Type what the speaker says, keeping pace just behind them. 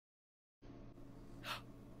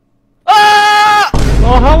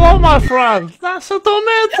my friend! Nice to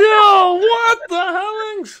meet you! What the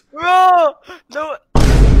hellings? Bro! No!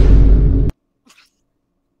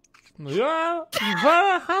 You're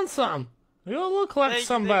very handsome. You look like Thank you,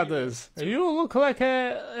 somebody's. You look like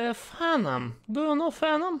a Phantom. Do you know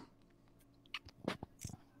Phantom?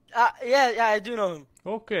 Yeah, I do know him.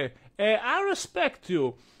 Okay. I respect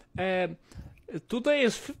you. Today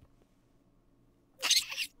is...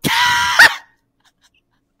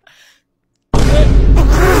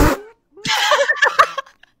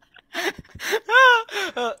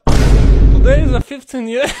 Today is a 15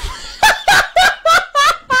 year.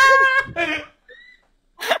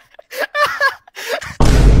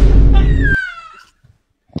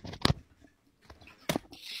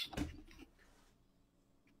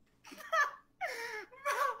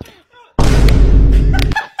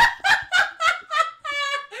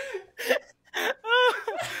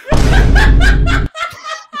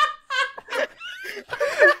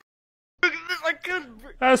 I couldn't.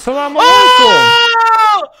 Assalamu alaikum.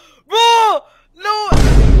 Oh! Bro! No!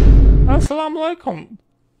 Assalamu alaikum.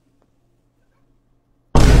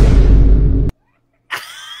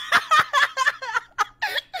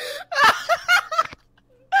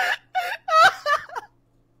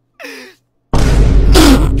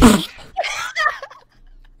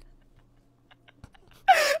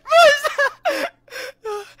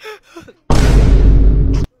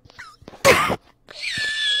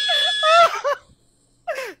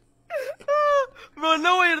 Bro,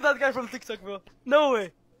 no way you're that guy from TikTok, bro. No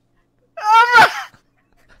way.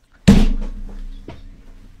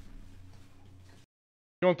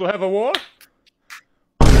 You want to have a war?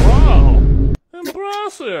 Wow,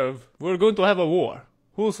 impressive. We're going to have a war.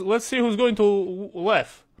 Let's see who's going to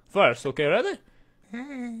laugh first. Okay, ready?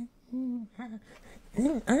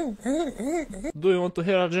 Do you want to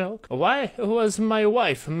hear a joke? Why was my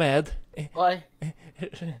wife mad? Why?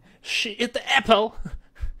 She ate the apple.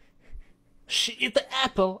 She ate the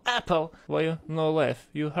apple. Apple. Why you no laugh?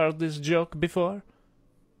 You heard this joke before?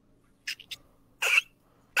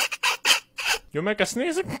 You make a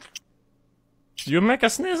sneeze? You make a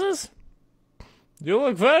sneezes? You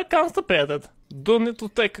look very constipated. Do you need to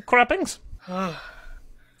take crappings?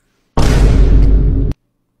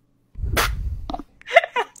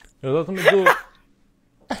 You let me do.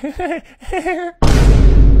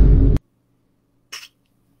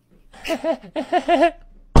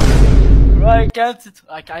 Bro, I can't,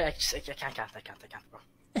 bro.